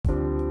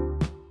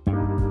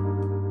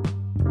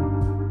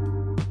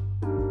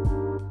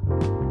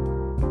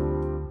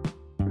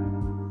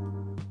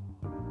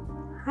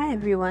Hi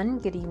everyone,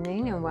 good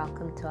evening and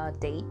welcome to our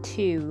day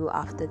 2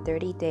 of the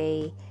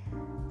 30-day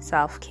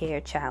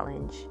self-care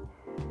challenge.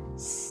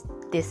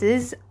 This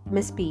is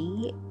Miss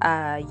B,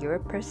 your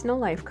personal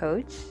life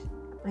coach.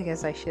 I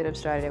guess I should have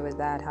started with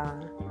that,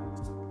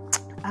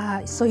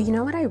 huh? So you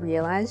know what I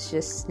realized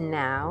just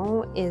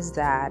now is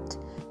that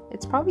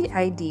it's probably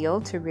ideal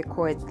to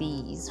record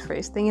these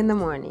first thing in the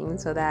morning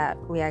so that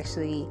we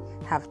actually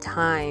have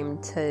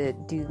time to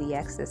do the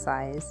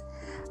exercise.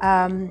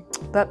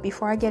 But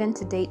before I get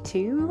into day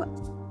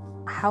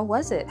 2, how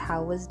was it?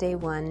 How was day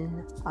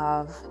 1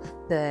 of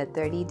the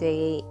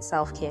 30-day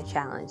self-care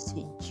challenge?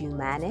 Did you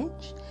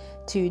manage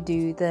to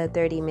do the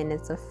 30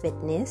 minutes of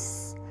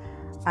fitness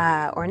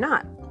or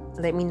not?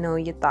 Let me know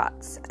your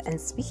thoughts. And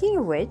speaking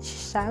of which,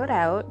 shout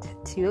out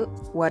to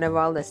one of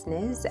our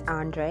listeners,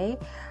 Andre.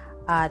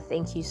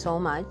 Thank you so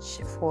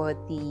much for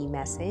the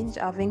message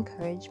of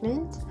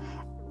encouragement.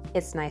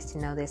 It's nice to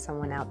know there's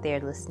someone out there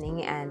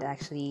listening and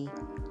actually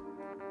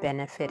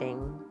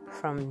benefiting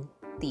from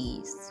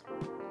these.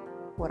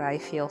 What I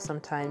feel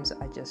sometimes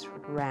are just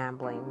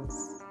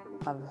ramblings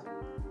of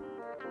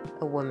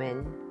a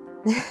woman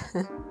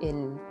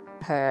in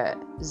her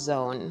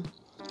zone.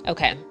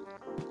 Okay,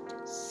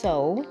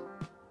 so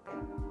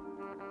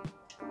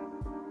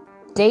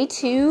day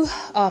 2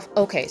 of,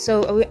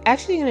 so we're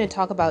actually going to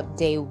talk about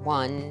day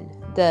 1,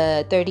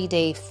 the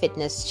 30-day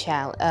fitness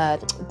challenge,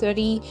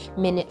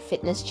 30-minute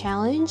fitness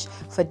challenge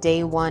for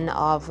day 1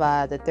 of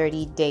the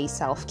 30-day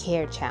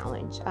self-care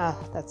challenge.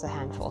 That's a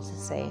handful to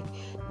say.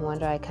 No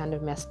wonder I kind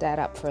of messed that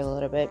up for a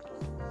little bit.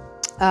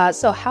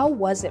 So how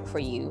was it for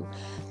you?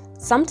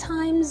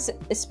 Sometimes,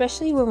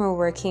 especially when we're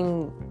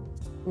working,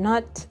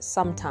 not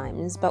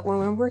sometimes, but when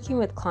we're working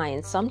with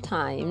clients,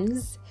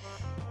 sometimes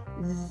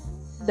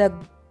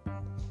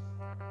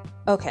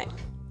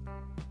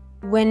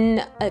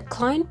when a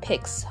client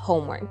picks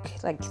homework,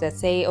 like let's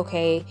say,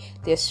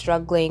 they're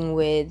struggling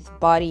with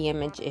body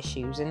image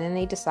issues, and then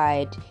they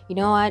decide, you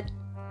know what,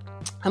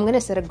 I'm going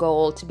to set a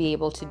goal to be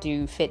able to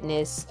do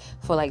fitness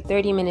for like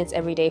 30 minutes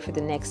every day for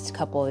the next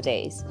couple of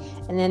days,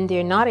 and then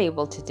they're not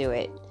able to do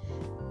it.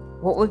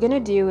 What we're going to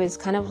do is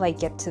kind of like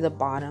get to the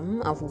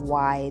bottom of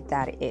why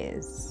that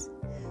is.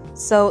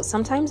 So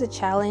sometimes a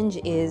challenge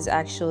is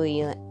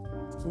actually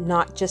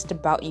not just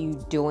about you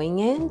doing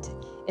it.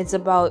 It's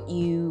about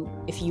you,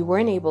 if you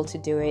weren't able to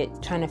do it,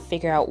 trying to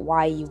figure out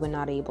why you were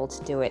not able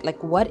to do it.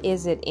 Like, what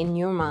is it in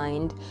your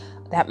mind,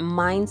 that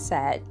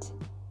mindset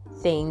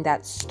thing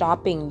that's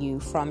stopping you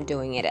from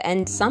doing it?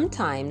 And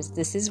sometimes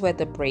this is where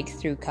the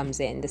breakthrough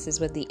comes in. This is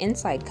where the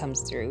insight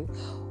comes through.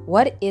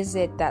 What is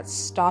it that's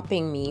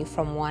stopping me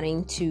from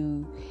wanting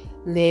to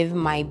live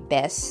my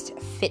best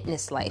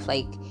fitness life?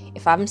 Like,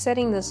 if I'm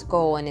setting this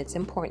goal and it's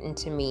important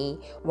to me,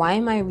 why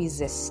am I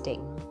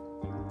resisting?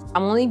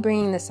 I'm only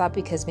bringing this up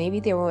because maybe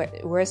there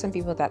were some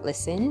people that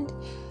listened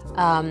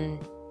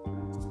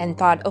and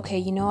thought, okay,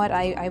 you know what,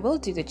 I will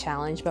do the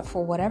challenge, but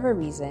for whatever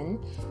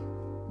reason,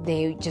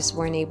 they just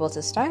weren't able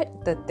to start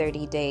the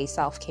 30-day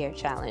self-care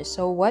challenge.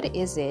 So what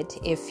is it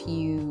if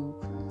you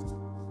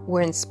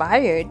were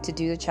inspired to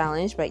do the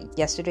challenge, but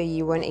yesterday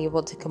you weren't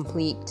able to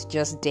complete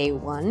just day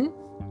 1?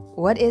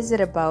 What is it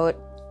about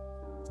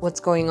what's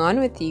going on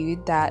with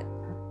you that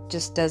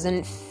just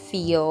doesn't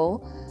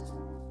feel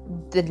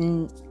the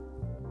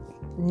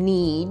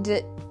need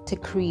to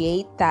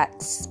create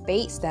that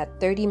space, that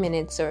 30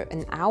 minutes or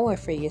an hour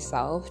for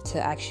yourself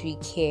to actually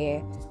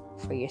care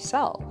for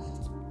yourself?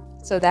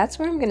 So that's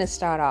where I'm going to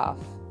start off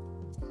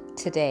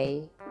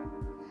today,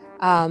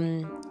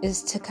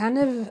 is to kind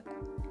of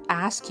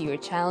ask you or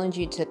challenge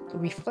you to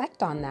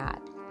reflect on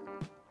that.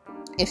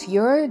 If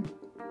you're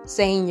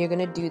saying you're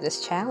going to do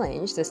this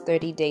challenge, this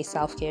 30-day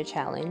self-care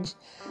challenge,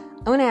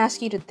 I want to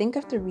ask you to think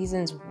of the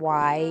reasons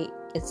why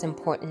it's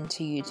important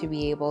to you to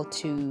be able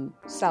to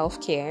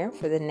self-care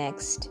for the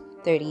next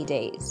 30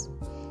 days.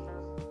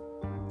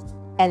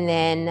 And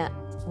then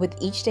with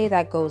each day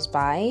that goes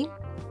by,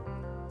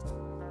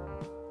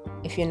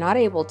 if you're not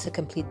able to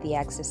complete the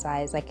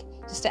exercise, like,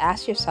 just to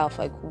ask yourself,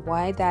 like,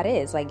 why that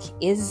is. Like,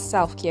 is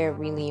self-care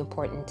really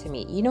important to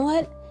me? You know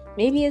what?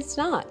 Maybe it's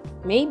not.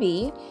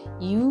 Maybe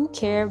you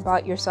care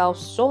about yourself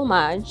so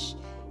much,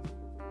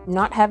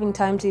 not having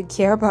time to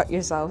care about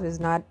yourself is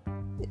not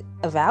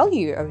a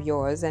value of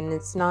yours, and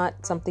it's not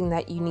something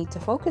that you need to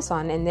focus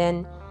on. And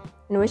then,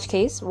 in which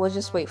case, we'll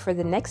just wait for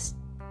the next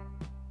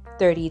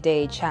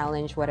 30-day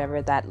challenge,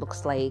 whatever that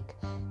looks like.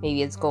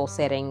 Maybe it's goal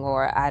setting,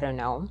 or I don't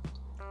know.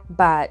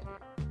 But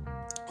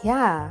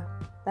yeah,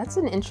 that's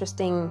an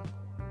interesting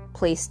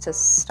place to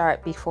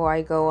start before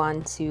I go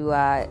on to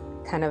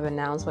kind of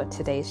announce what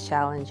today's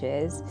challenge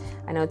is.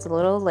 I know it's a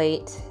little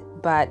late,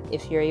 but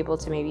if you're able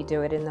to maybe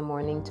do it in the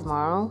morning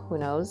tomorrow, who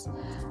knows?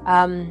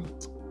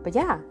 But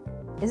yeah,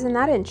 isn't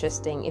that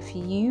interesting? If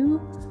you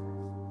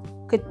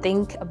could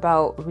think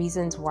about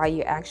reasons why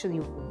you actually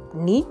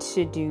need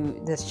to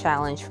do this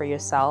challenge for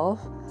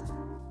yourself,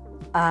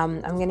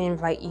 I'm going to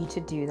invite you to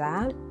do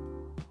that.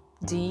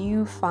 Do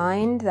you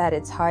find that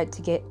it's hard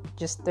to get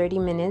just 30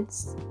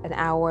 minutes, an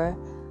hour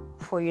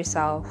for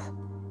yourself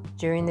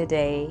during the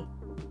day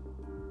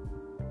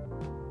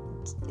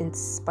in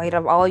spite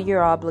of all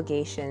your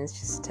obligations,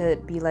 just to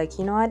be like,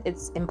 you know what,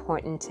 it's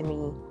important to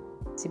me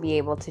to be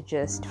able to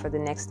just, for the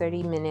next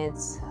 30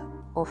 minutes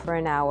or for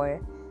an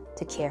hour,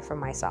 to care for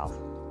myself.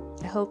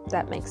 I hope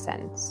that makes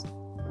sense.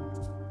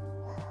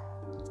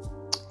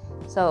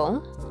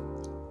 So,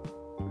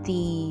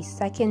 the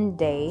second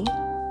day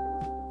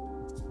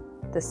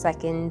of the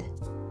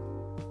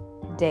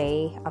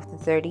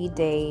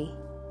 30-day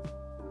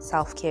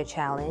self-care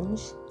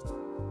challenge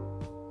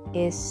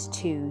is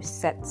to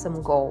set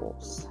some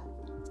goals.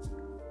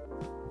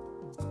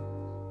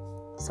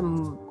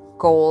 Some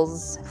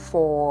goals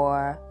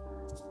for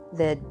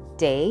the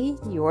day,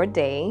 your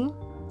day,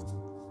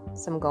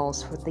 some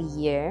goals for the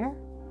year,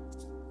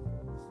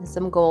 and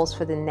some goals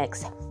for the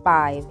next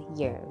 5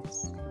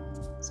 years.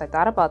 So I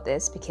thought about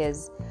this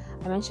because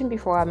I mentioned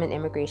before I'm an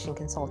immigration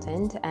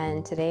consultant,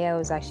 and today I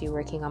was actually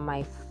working on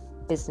my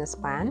business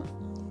plan.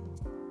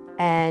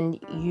 And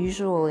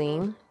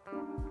usually,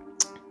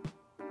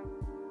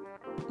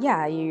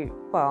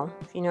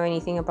 if you know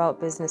anything about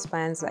business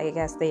plans, I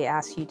guess they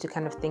ask you to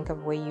kind of think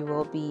of where you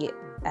will be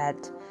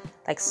at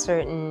like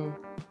certain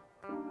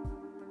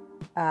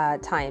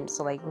times.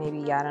 So like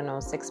maybe,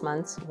 6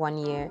 months, 1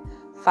 year,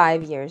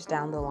 5 years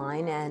down the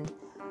line. And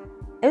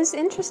it was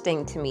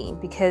interesting to me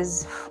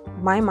because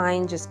my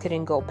mind just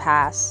couldn't go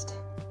past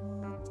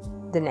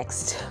the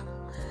next,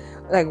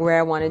 like where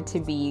I wanted to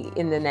be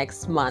in the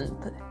next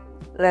month,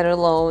 let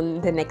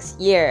alone the next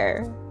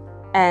year.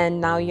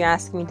 And now you're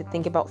asking me to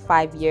think about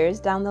 5 years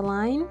down the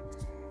line.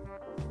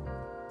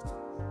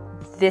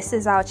 This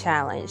is our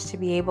challenge, to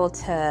be able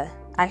to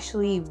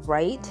actually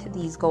write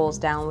these goals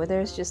down, where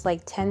there's just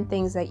like 10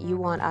 things that you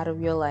want out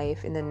of your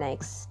life in the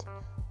next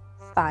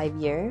 5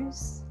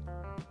 years.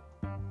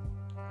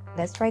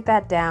 Let's write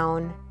that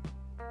down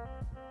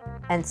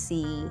and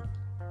see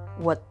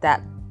what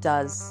that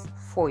does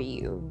for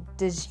you.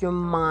 Does your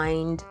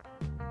mind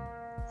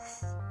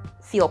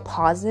feel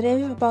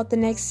positive about the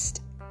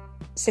next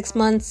 6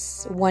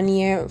 months, 1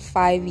 year,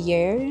 5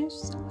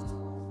 years?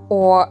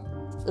 Or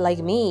like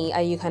me,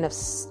 are you kind of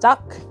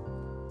stuck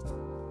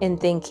in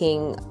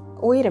thinking,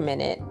 wait a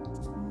minute,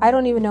 I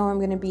don't even know where I'm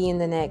going to be in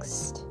the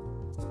next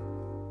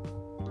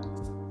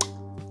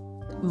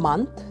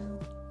month,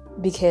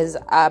 because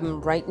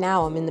right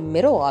now I'm in the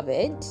middle of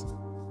it,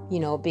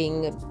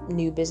 being a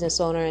new business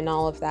owner and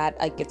all of that.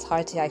 Like, it's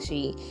hard to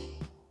actually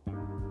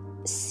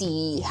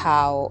see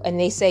how, and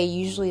they say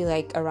usually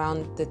like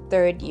around the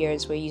 3rd year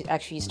is where you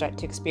actually start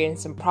to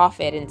experience some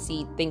profit and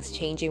see things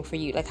changing for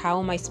you. Like, how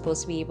am I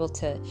supposed to be able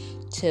to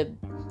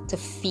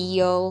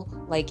feel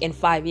like in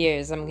 5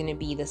 years I'm gonna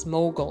be this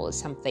mogul or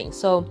something?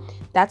 So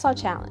that's our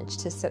challenge,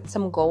 to set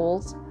some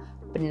goals,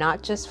 but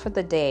not just for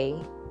the day,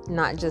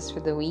 not just for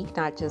the week,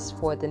 not just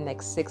for the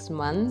next 6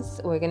 months.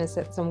 We're gonna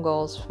set some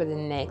goals for the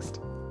next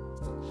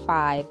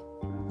 5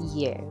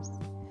 years.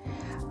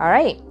 All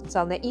right, so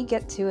I'll let you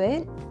get to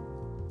it.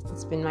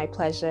 It's been my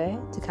pleasure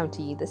to come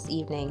to you this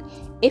evening.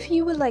 If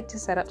you would like to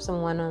set up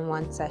some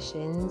one-on-one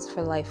sessions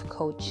for life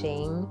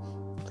coaching,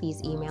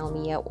 please email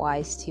me at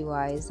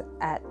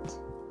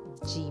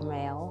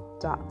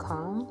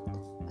wise2wise@gmail.com.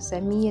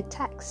 Send me a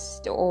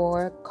text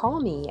or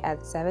call me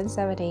at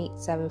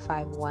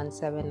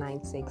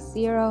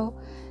 778-751-7960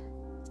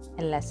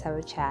 and let's have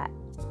a chat.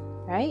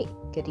 All right,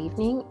 good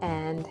evening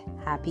and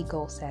happy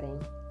goal setting.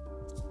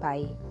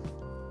 Bye.